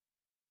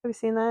 Have you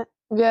seen that?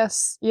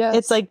 Yes.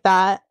 It's like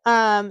that.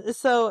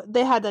 So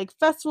they had like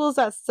festivals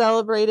that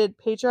celebrated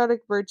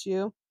patriotic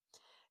virtue.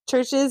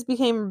 Churches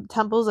became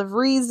temples of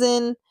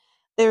reason.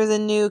 There was a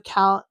new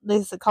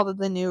they called it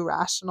the new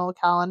rational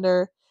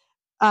calendar.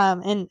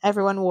 And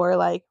everyone wore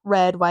like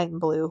red, white,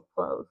 and blue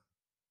clothes.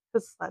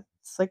 Because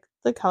that's like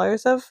the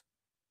colors of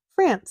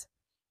France.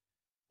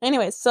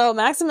 Anyways, so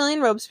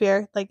Maximilian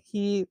Robespierre, like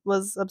he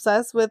was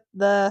obsessed with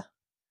the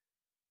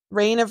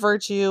reign of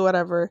virtue,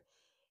 whatever.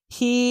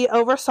 He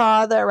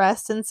oversaw the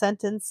arrest and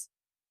sentenced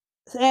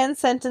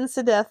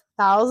to death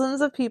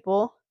thousands of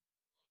people.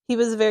 He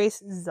was very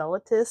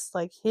zealotous.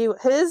 Like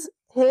his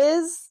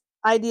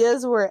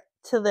ideas were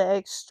to the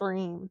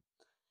extreme.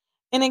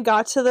 And it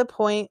got to the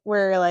point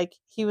where like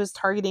he was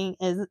targeting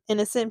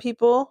innocent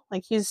people.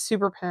 Like he's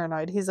super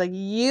paranoid. He's like,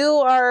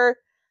 you're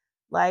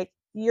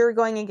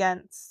going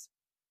against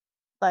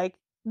like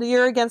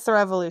you're against the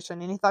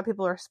revolution, and he thought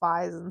people were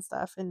spies and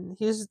stuff. And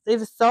he was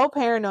so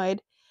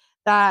paranoid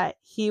that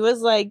he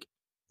was like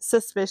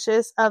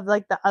suspicious of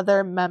like the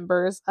other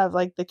members of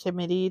like the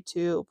committee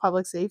to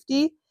public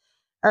safety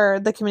or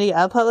the committee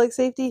of public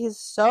safety. He's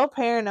so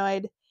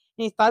paranoid, and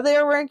he thought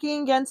they were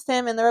working against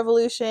him in the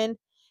revolution.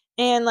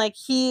 And like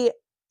he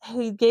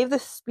gave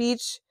this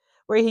speech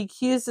where he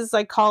accused his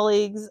like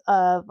colleagues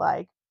of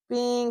like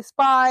being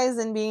spies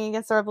and being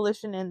against the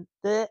revolution, and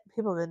the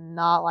people did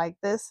not like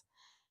this,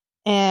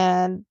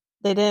 and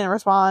they didn't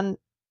respond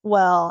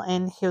well,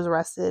 and he was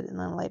arrested. And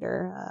then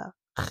later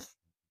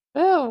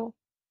Ew.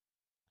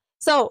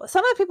 So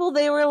some of the people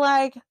they were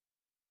like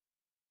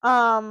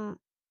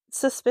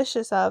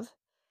suspicious of.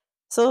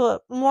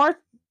 So more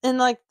in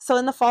like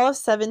in the fall of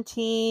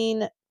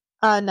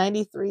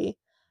 1793,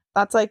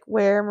 that's like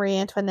where Marie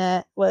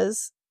Antoinette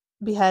was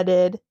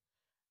beheaded.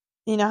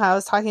 You know how I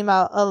was talking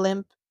about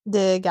Olympe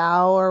de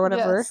Gaulle or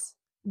whatever. Yes.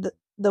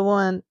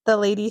 The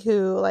lady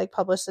who like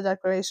published the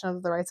Declaration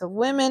of the Rights of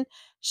Women,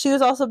 she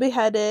was also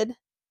beheaded.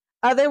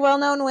 Other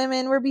well-known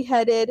women were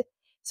beheaded.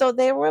 So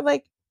they were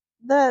like,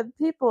 the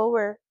people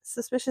were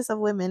suspicious of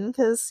women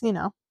because, you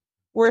know,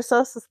 we're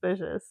so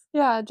suspicious.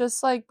 Yeah,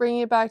 just like bring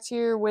it back to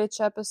your witch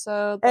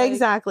episode. Like,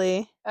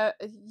 exactly.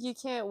 You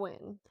can't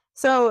win.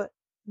 So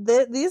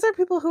these are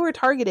people who were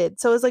targeted.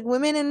 So it's like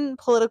women in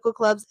political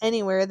clubs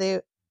anywhere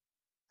they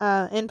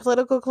would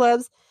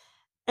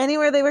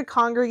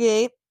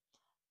congregate,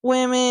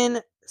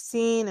 women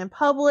seen in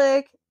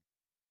public,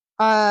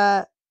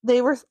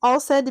 they were all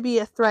said to be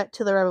a threat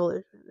to the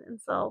revolution. And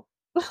so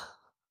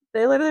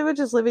they literally were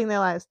just living their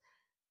lives.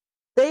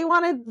 They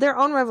wanted their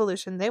own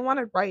revolution. They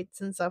wanted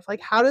rights and stuff. Like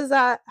how is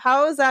that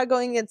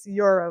going against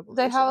your revolution?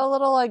 They have a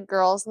little like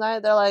girls'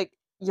 night. They're like,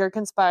 you're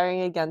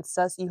conspiring against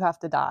us, you have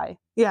to die.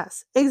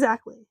 Yes,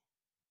 exactly.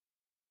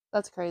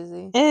 That's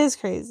crazy. It is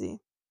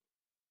crazy.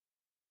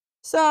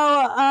 So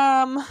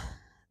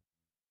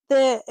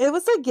it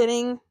was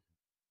getting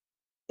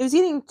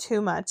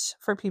too much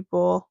for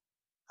people.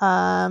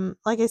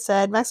 Like I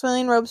said,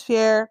 Maximilian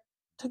Robespierre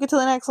took it to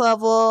the next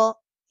level.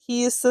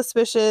 He's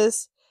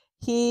suspicious.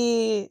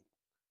 He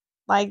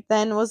like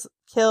then was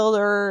killed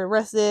or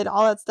arrested,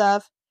 all that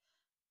stuff.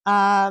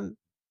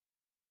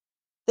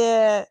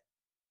 The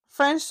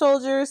French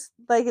soldiers,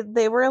 like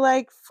they were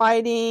like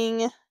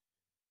fighting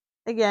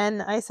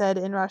again, I said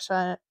in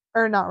Russia,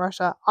 or not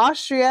Russia,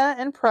 Austria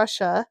and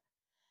Prussia.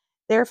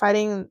 They were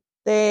fighting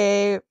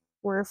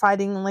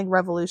like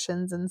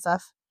revolutions and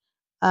stuff.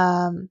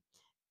 And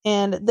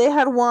they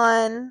had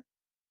won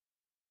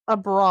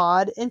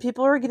abroad, and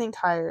people were getting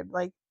tired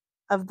like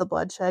of the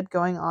bloodshed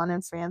going on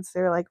in France.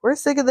 They were like, we're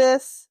sick of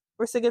this.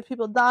 We're sick of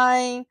people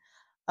dying.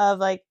 Of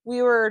like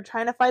we were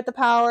trying to fight the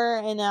power,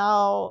 and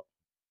now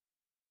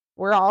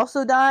we're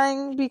also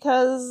dying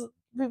because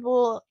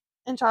people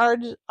in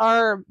charge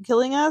are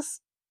killing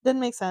us. Didn't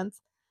make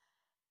sense.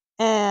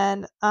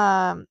 And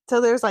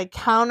so there's like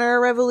counter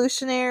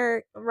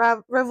revolutionaries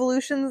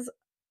revolutions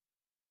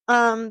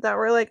that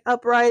were like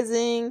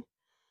uprising,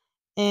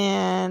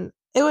 and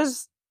it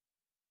was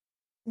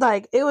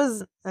insane.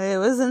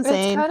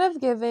 It's kind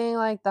of giving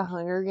like the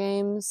Hunger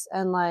Games,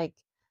 and like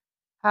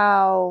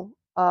how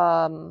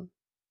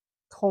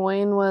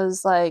Coin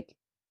was like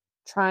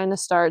trying to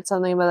start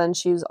something, but then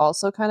she was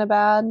also kind of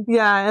bad.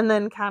 Yeah, and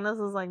then Candace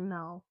was like,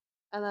 no.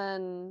 And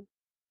then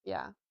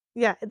yeah,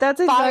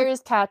 that's fire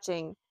is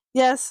catching.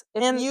 Yes,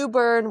 if you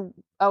burn.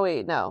 Oh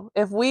wait, no.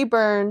 If we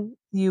burn,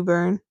 You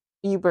burn.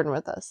 You burn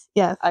with us.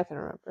 Yes. I can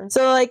remember.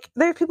 So, like,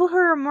 there are people who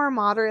are more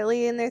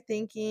moderately in their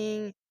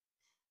thinking.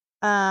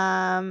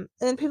 And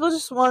people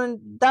just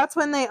wanted, that's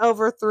when they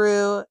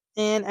overthrew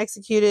and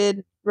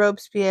executed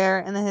Robespierre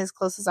and then his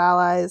closest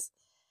allies.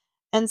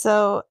 And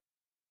so,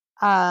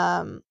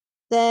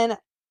 then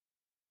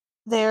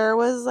there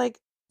was like,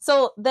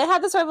 so they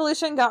had this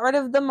revolution, got rid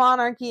of the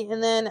monarchy,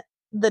 and then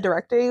the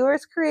Directory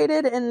was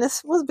created, and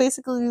this was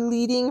basically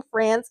leading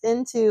France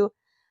into,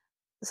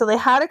 so they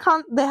had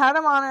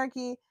a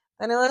monarchy,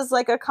 then it was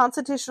like a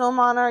constitutional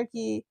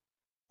monarchy,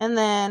 and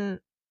then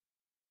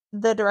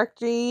the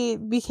Directory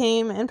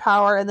became in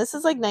power, and this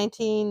is like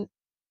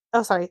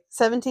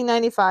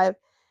 1795,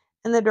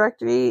 and the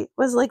Directory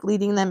was like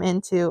leading them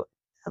into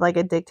like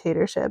a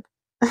dictatorship.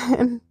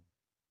 And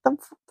the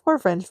poor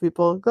French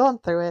people going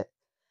through it.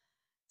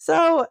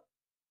 So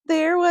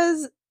there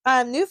was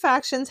new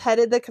factions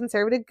headed the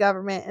conservative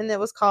government, and it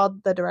was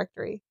called the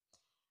Directory.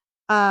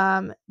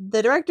 The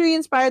Directory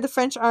inspired the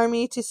French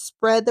army to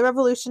spread the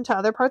revolution to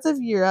other parts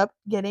of Europe,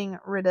 getting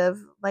rid of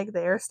like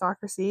the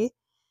aristocracy.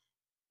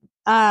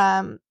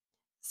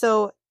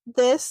 So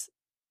this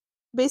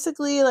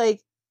basically,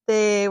 like,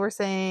 they were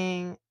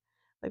saying,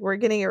 like, we're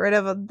gonna get rid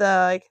of the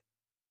like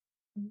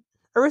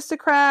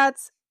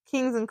aristocrats,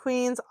 kings and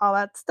queens, all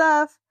that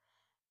stuff.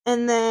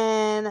 And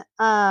then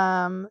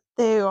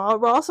they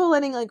were also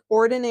letting like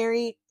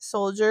ordinary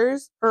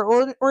soldiers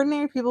or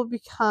ordinary people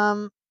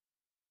become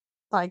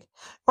like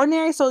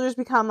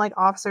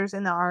officers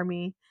in the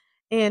army.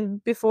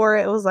 And before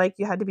it was like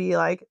you had to be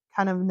like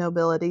kind of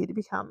nobility to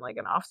become like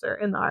an officer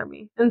in the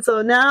army. And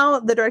so now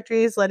the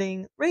Directory is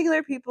letting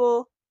regular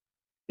people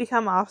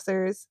become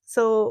officers.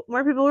 So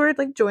more people were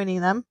like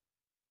joining them.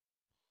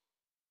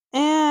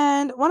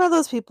 And one of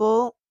those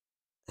people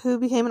who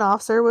became an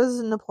officer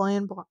was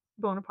Napoleon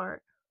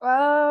Bonaparte.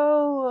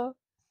 Oh.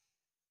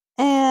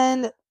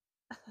 And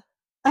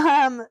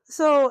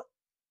so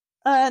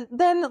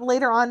then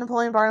later on,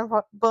 Napoleon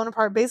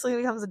Bonaparte basically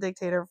becomes a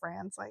dictator of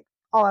France, like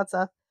all that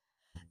stuff.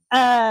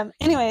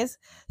 Anyways,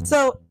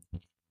 so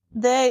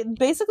they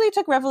basically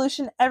took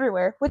revolution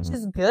everywhere, which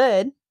is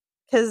good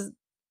because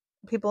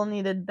people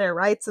needed their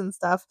rights and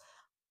stuff.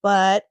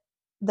 But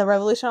the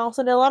revolution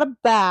also did a lot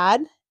of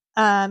bad,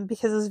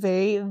 because it was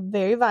very,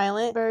 very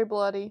violent, very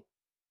bloody.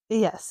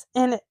 Yes,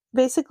 and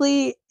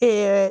basically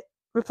it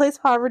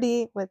replaced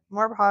poverty with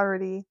more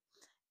poverty,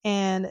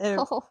 and it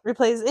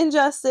replaced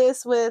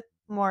injustice with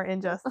more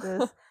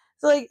injustice.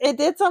 So like it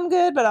did some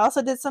good, but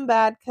also did some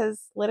bad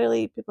because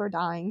literally people are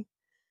dying.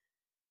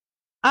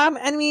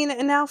 I mean,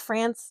 and now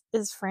France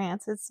is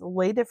France. It's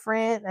way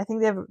different. I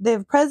think they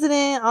have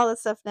president, all that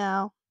stuff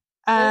now.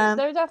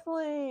 They're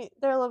definitely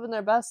living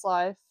their best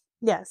life.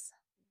 Yes.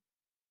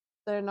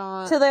 They're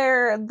not to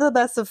the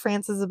best of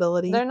France's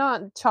ability. They're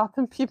not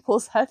chopping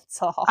people's heads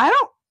off.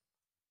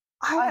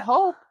 I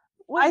hope.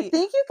 Wait. I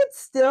think you could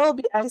still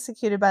be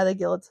executed by the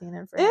guillotine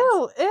in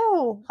France.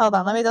 Ew. Hold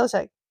on, let me double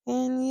check.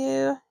 Can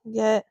you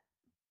get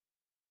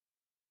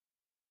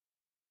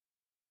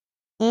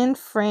in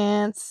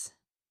France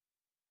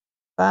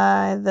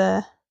by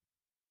the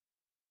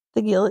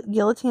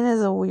guillotine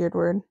is a weird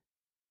word.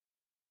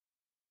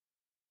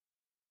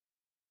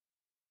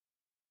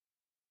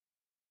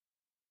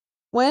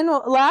 When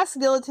last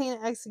guillotine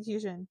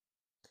execution?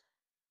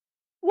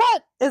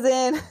 What is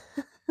in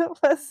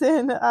was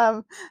in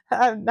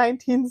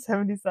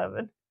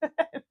 1977 in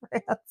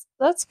France.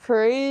 That's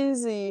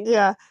crazy.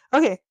 Yeah.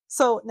 Okay.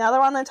 So now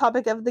they're on the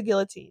topic of the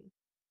guillotine.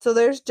 So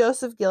there's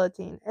Joseph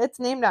Guillotine. It's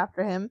named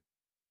after him.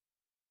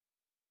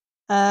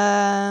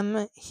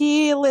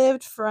 He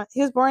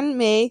was born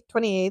May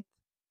 28th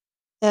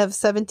of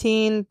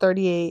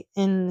 1738,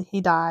 and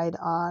he died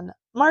on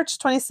March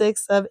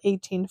 26th of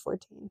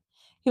 1814.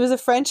 He was a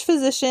French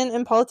physician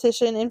and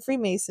politician and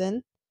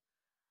Freemason.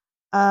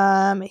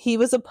 He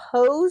was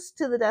opposed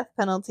to the death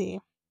penalty.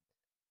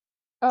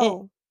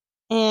 Oh.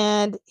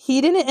 And he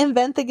didn't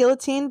invent the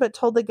guillotine, but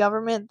told the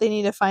government they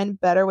need to find a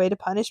better way to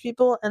punish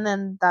people, and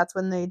then that's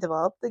when they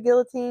developed the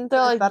guillotine.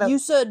 They're like, you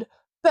said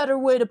better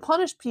way to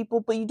punish people,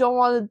 but you don't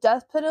want a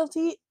death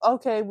penalty?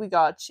 Okay, we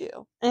got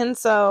you. And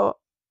so,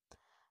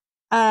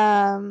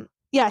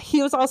 yeah,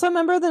 he was also a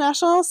member of the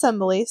National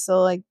Assembly,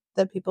 so like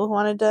the people who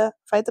wanted to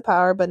fight the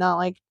power, but not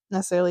like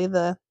necessarily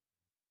the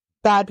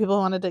bad people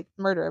who wanted to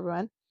murder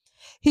everyone.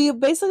 He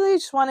basically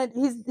just wanted,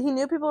 he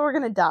knew people were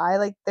going to die,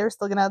 like they were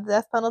still going to have the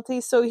death penalty,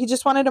 so he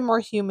just wanted a more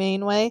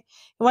humane way.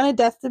 He wanted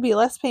death to be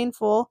less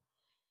painful,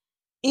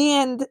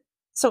 and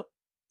so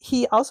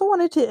he also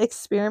wanted to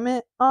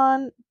experiment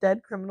on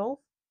dead criminals.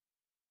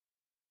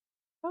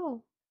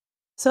 Oh.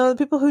 So the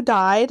people who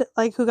died,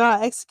 like who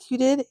got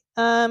executed,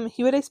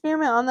 he would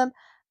experiment on them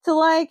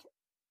to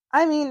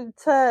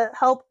to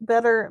help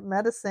better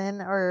medicine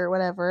or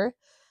whatever,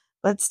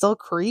 but it's still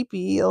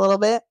creepy a little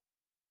bit.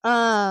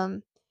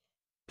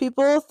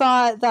 People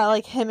thought that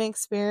like him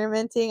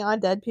experimenting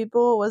on dead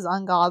people was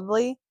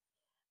ungodly,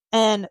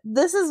 and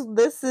this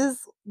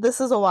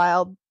is a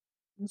wild.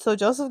 So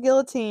Joseph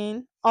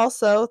Guillotine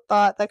also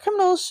thought that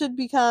criminals should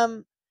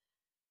become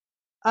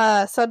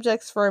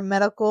subjects for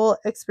medical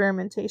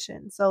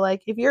experimentation. So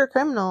like if you're a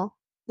criminal,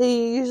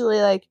 they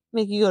usually like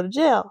make you go to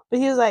jail. But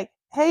he was like,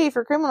 hey,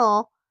 for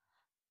criminal,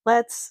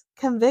 let's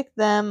convict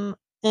them,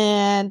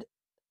 and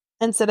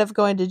instead of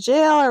going to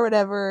jail or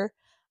whatever,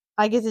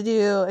 I get to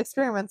do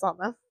experiments on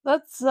them.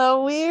 That's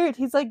so weird.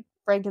 He's like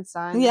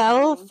Frankenstein. Yeah, a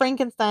little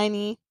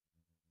Frankenstein-y.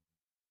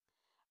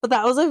 But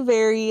that was a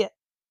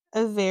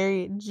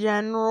very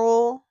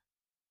general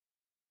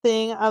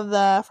thing of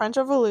the French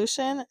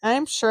Revolution.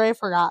 I'm sure I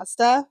forgot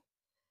stuff,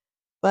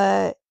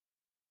 but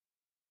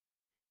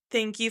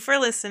thank you for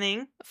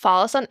listening.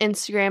 Follow us on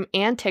Instagram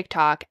and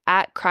TikTok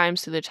at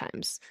Crimes Through the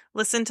Times.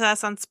 Listen to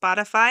us on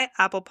Spotify,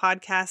 Apple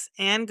Podcasts,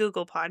 and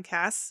Google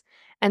Podcasts.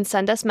 And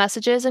send us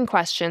messages and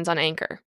questions on Anchor.